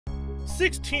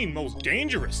16 most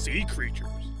dangerous sea creatures.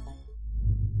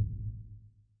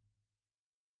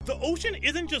 The ocean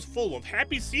isn't just full of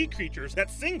happy sea creatures that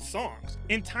sing songs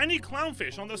and tiny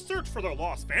clownfish on the search for their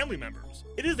lost family members.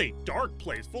 It is a dark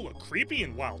place full of creepy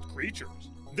and wild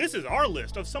creatures. This is our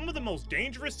list of some of the most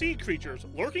dangerous sea creatures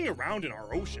lurking around in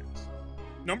our oceans.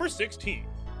 Number 16.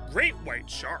 Great white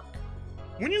shark.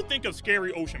 When you think of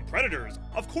scary ocean predators,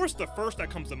 of course the first that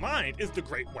comes to mind is the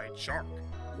great white shark.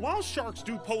 While sharks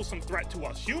do pose some threat to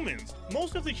us humans,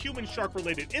 most of the human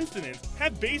shark-related incidents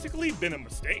have basically been a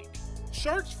mistake.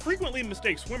 Sharks frequently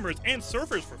mistake swimmers and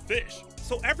surfers for fish,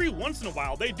 so every once in a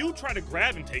while they do try to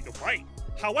grab and take a bite.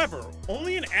 However,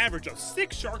 only an average of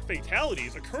 6 shark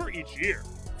fatalities occur each year.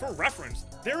 For reference,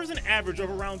 there is an average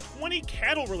of around 20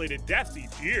 cattle-related deaths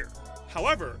each year.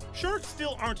 However, sharks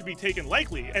still aren't to be taken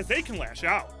lightly as they can lash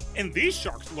out, and these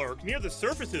sharks lurk near the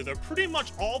surfaces of pretty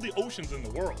much all the oceans in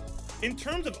the world. In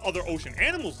terms of other ocean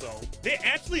animals though, they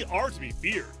actually are to be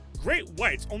feared. Great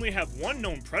whites only have one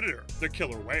known predator, the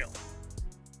killer whale.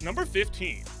 Number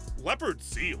 15. Leopard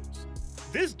seals.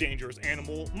 This dangerous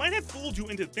animal might have fooled you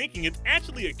into thinking it's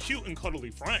actually a cute and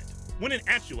cuddly friend, when in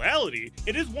actuality,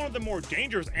 it is one of the more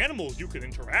dangerous animals you could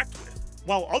interact with.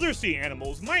 While other sea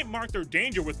animals might mark their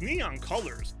danger with neon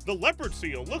colors, the leopard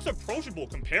seal looks approachable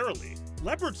comparably.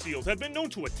 Leopard seals have been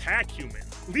known to attack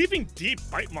humans, leaving deep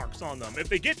bite marks on them if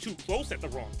they get too close at the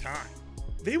wrong time.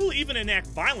 They will even enact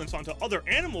violence onto other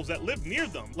animals that live near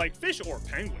them, like fish or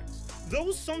penguins.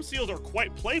 Though some seals are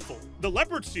quite playful, the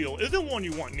leopard seal isn't one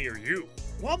you want near you.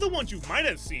 While the ones you might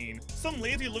have seen, some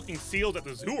lazy-looking seals at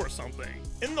the zoo or something,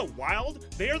 in the wild,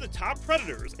 they are the top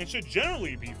predators and should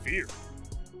generally be feared.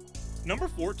 Number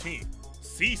 14.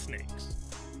 Sea snakes.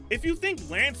 If you think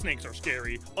land snakes are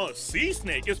scary, a sea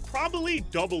snake is probably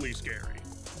doubly scary.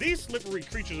 These slippery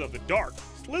creatures of the dark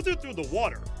slither through the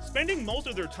water, spending most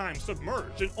of their time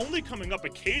submerged and only coming up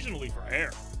occasionally for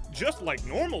air. Just like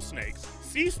normal snakes,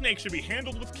 sea snakes should be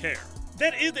handled with care.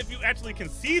 That is, if you actually can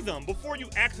see them before you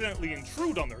accidentally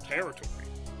intrude on their territory.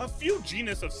 A few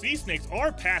genus of sea snakes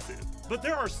are passive, but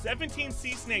there are 17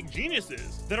 sea snake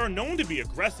genuses that are known to be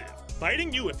aggressive,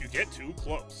 biting you if you get too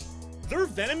close. Their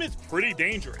venom is pretty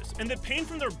dangerous, and the pain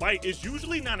from their bite is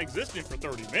usually non-existent for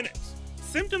 30 minutes.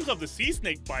 Symptoms of the sea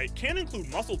snake bite can include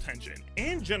muscle tension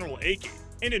and general aching,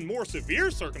 and in more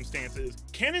severe circumstances,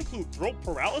 can include throat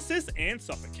paralysis and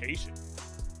suffocation.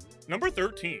 Number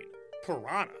 13.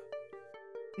 Piranha.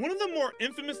 One of the more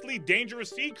infamously dangerous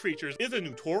sea creatures is a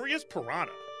notorious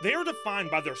piranha. They are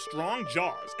defined by their strong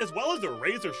jaws as well as their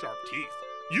razor-sharp teeth,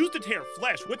 used to tear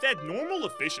flesh with abnormal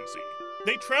efficiency.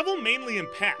 They travel mainly in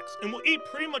packs and will eat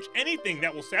pretty much anything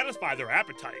that will satisfy their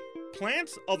appetite.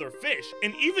 Plants, other fish,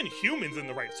 and even humans in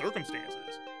the right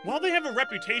circumstances. While they have a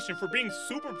reputation for being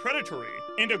super predatory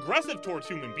and aggressive towards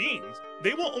human beings,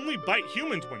 they will only bite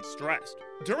humans when stressed.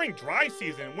 During dry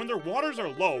season, when their waters are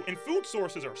low and food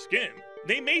sources are skim,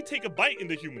 they may take a bite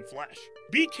into human flesh.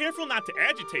 Be careful not to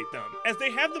agitate them, as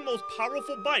they have the most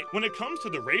powerful bite when it comes to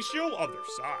the ratio of their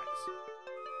size.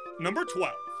 Number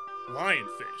 12.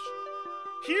 Lionfish.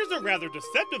 Here's a rather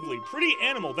deceptively pretty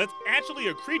animal that's actually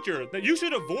a creature that you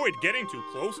should avoid getting too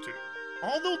close to.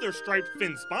 Although their striped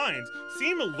fin spines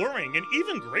seem alluring and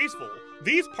even graceful,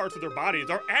 these parts of their bodies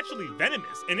are actually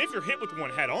venomous, and if you're hit with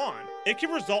one head on, it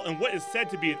can result in what is said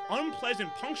to be an unpleasant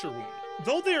puncture wound,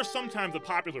 though they are sometimes a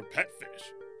popular pet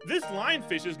fish. This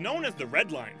lionfish is known as the red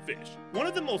lionfish, one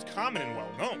of the most common and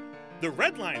well-known. The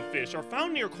red lionfish are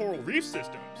found near coral reef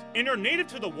systems and are native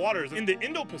to the waters in the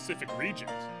Indo-Pacific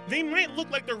regions. They might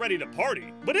look like they're ready to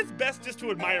party, but it's best just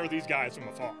to admire these guys from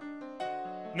afar.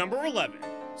 Number 11.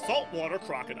 Saltwater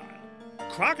crocodile.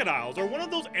 Crocodiles are one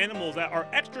of those animals that are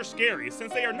extra scary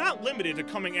since they are not limited to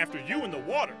coming after you in the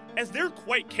water, as they're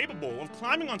quite capable of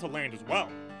climbing onto land as well.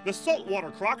 The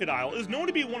saltwater crocodile is known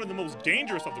to be one of the most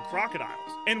dangerous of the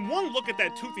crocodiles, and one look at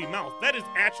that toothy mouth that is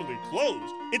actually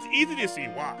closed, it's easy to see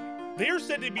why. They are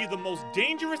said to be the most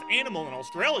dangerous animal in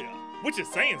Australia, which is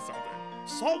saying something.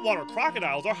 Saltwater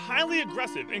crocodiles are highly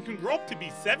aggressive and can grow up to be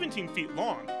 17 feet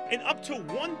long and up to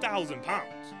 1,000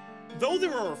 pounds. Though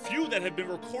there are a few that have been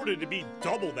recorded to be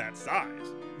double that size,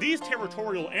 these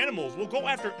territorial animals will go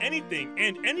after anything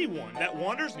and anyone that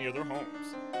wanders near their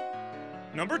homes.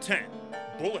 Number 10.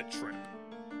 Bullet shrimp.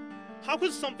 How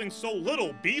could something so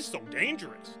little be so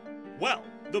dangerous? Well,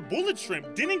 the bullet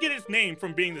shrimp didn't get its name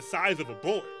from being the size of a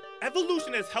bullet.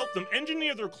 Evolution has helped them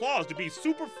engineer their claws to be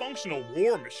super functional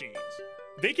war machines.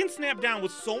 They can snap down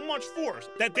with so much force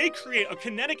that they create a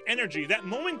kinetic energy that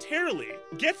momentarily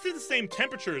gets to the same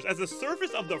temperatures as the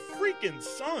surface of the freaking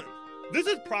sun. This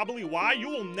is probably why you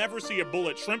will never see a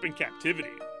bullet shrimp in captivity.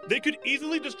 They could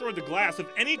easily destroy the glass of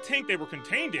any tank they were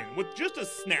contained in with just a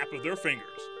snap of their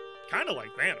fingers. Kinda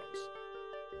like Thanos.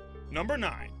 Number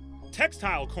 9.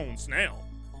 Textile cone snail.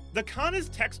 The Canis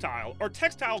textile, or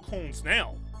textile cone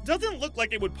snail, doesn't look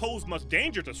like it would pose much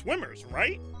danger to swimmers,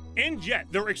 right? And yet,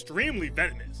 they're extremely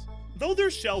venomous. Though their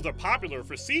shells are popular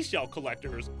for seashell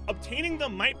collectors, obtaining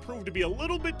them might prove to be a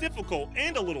little bit difficult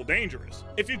and a little dangerous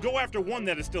if you go after one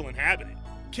that is still inhabited.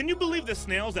 Can you believe the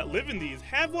snails that live in these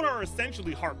have what are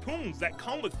essentially harpoons that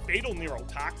come with fatal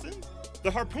neurotoxins?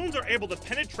 The harpoons are able to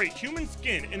penetrate human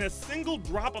skin, and a single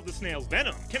drop of the snail's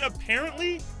venom can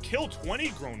apparently kill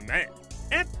 20 grown men.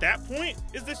 At that point,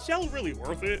 is the shell really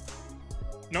worth it?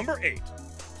 Number 8.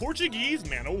 Portuguese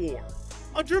man-o'-war.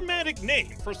 A dramatic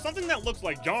name for something that looks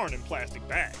like yarn in plastic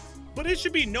bags. But it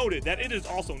should be noted that it is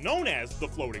also known as the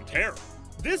floating terror.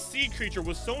 This sea creature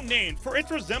was so named for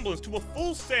its resemblance to a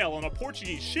full sail on a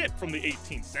Portuguese ship from the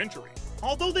 18th century.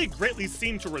 Although they greatly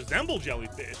seem to resemble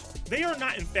jellyfish, they are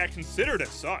not in fact considered as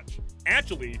such.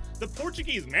 Actually, the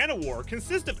Portuguese man-o'-war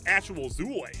consists of actual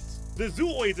zooids. The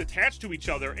zooids attach to each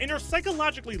other and are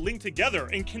psychologically linked together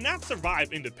and cannot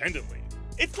survive independently.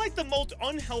 It's like the most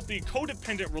unhealthy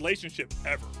codependent relationship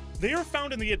ever. They are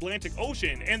found in the Atlantic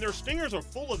Ocean, and their stingers are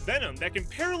full of venom that can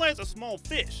paralyze a small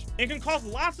fish and can cause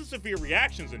lots of severe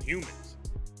reactions in humans.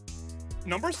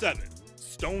 Number 7.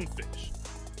 Stonefish.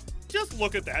 Just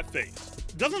look at that face.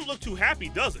 Doesn't look too happy,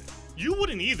 does it? You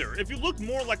wouldn't either if you looked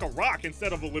more like a rock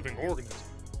instead of a living organism.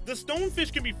 The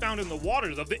stonefish can be found in the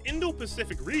waters of the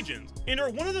Indo-Pacific regions and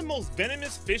are one of the most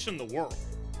venomous fish in the world.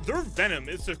 Their venom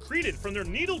is secreted from their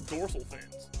needle dorsal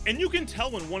fins, and you can tell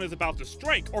when one is about to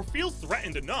strike or feels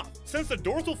threatened enough, since the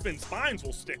dorsal fin spines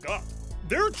will stick up.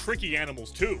 They're tricky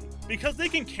animals too, because they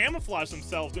can camouflage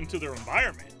themselves into their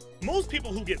environment. Most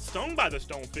people who get stung by the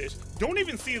stonefish don't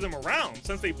even see them around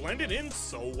since they blended in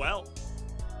so well.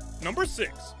 Number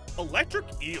 6. Electric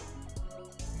eel.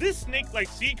 This snake-like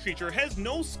sea creature has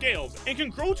no scales and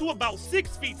can grow to about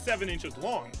 6 feet 7 inches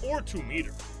long, or 2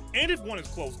 meters. And if one is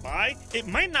close by, it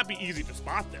might not be easy to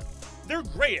spot them. They're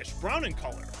grayish brown in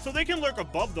color, so they can lurk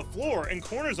above the floor and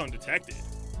corners undetected.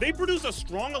 They produce a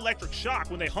strong electric shock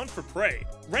when they hunt for prey,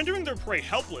 rendering their prey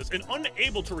helpless and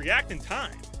unable to react in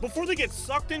time, before they get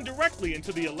sucked in directly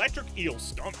into the electric eel's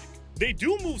stomach. They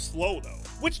do move slow though,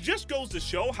 which just goes to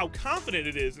show how confident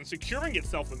it is in securing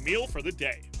itself a meal for the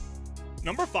day.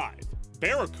 Number 5.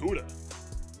 Barracuda.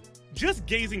 Just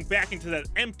gazing back into that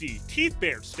empty,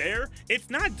 teeth-bared stare, it's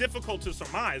not difficult to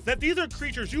surmise that these are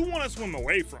creatures you want to swim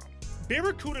away from.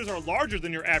 Barracudas are larger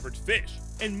than your average fish,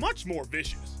 and much more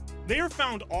vicious. They are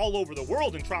found all over the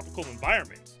world in tropical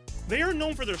environments. They are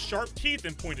known for their sharp teeth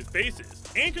and pointed faces,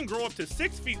 and can grow up to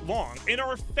 6 feet long and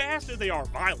are as fast as they are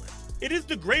violent. It is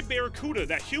the great barracuda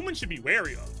that humans should be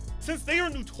wary of, since they are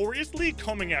notoriously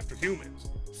coming after humans.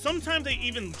 Sometimes they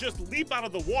even just leap out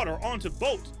of the water onto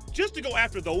boats just to go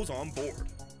after those on board.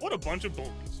 What a bunch of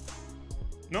bullies.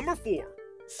 Number 4.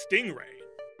 Stingray.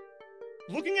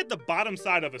 Looking at the bottom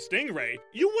side of a stingray,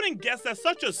 you wouldn't guess that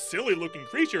such a silly looking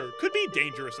creature could be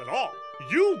dangerous at all.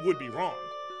 You would be wrong.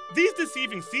 These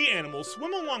deceiving sea animals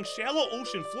swim along shallow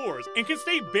ocean floors and can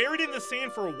stay buried in the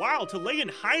sand for a while to lay in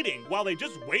hiding while they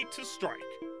just wait to strike.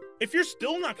 If you're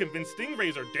still not convinced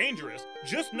stingrays are dangerous,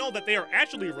 just know that they are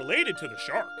actually related to the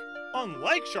shark.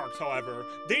 Unlike sharks, however,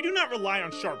 they do not rely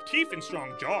on sharp teeth and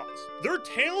strong jaws. Their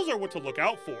tails are what to look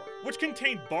out for, which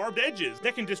contain barbed edges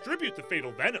that can distribute the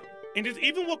fatal venom, and is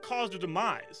even what caused the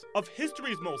demise of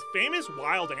history's most famous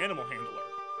wild animal handler.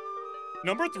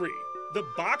 Number 3. The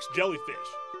box jellyfish.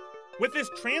 With its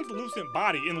translucent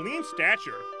body and lean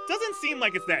stature, doesn't seem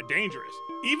like it's that dangerous,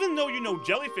 even though you know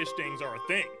jellyfish stings are a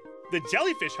thing. The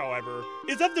jellyfish, however,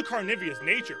 is of the carnivorous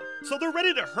nature, so they're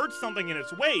ready to hurt something in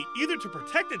its way either to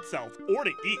protect itself or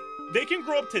to eat. They can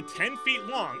grow up to 10 feet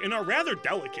long and are rather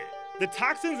delicate. The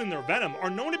toxins in their venom are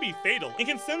known to be fatal and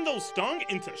can send those stung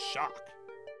into shock.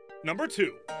 Number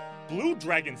 2. Blue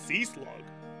dragon sea slug.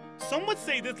 Some would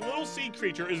say this little sea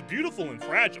creature is beautiful and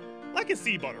fragile, like a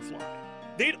sea butterfly.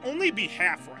 They'd only be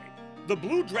half right. The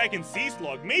blue dragon sea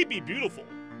slug may be beautiful,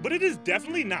 but it is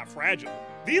definitely not fragile.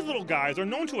 These little guys are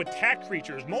known to attack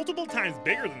creatures multiple times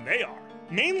bigger than they are,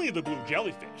 mainly the blue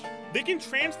jellyfish. They can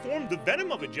transform the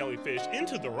venom of a jellyfish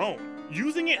into their own,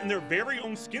 using it in their very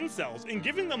own skin cells and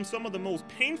giving them some of the most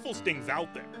painful stings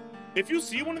out there. If you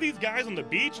see one of these guys on the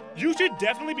beach, you should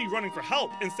definitely be running for help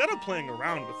instead of playing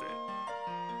around with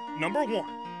it. Number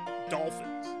 1.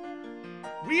 Dolphins.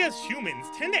 We as humans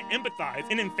tend to empathize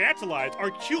and infantilize our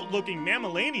cute-looking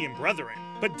mammalian brethren,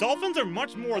 but dolphins are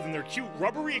much more than their cute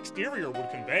rubbery exterior would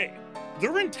convey.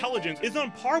 Their intelligence is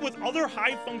on par with other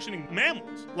high-functioning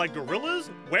mammals, like gorillas,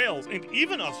 whales, and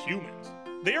even us humans.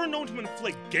 They are known to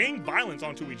inflict gang violence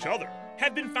onto each other,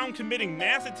 have been found committing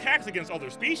mass attacks against other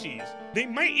species. They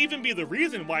might even be the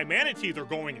reason why manatees are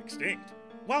going extinct.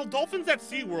 While dolphins at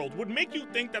SeaWorld would make you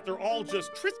think that they're all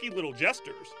just trisky little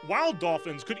jesters, wild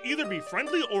dolphins could either be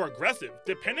friendly or aggressive,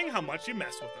 depending how much you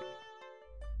mess with them.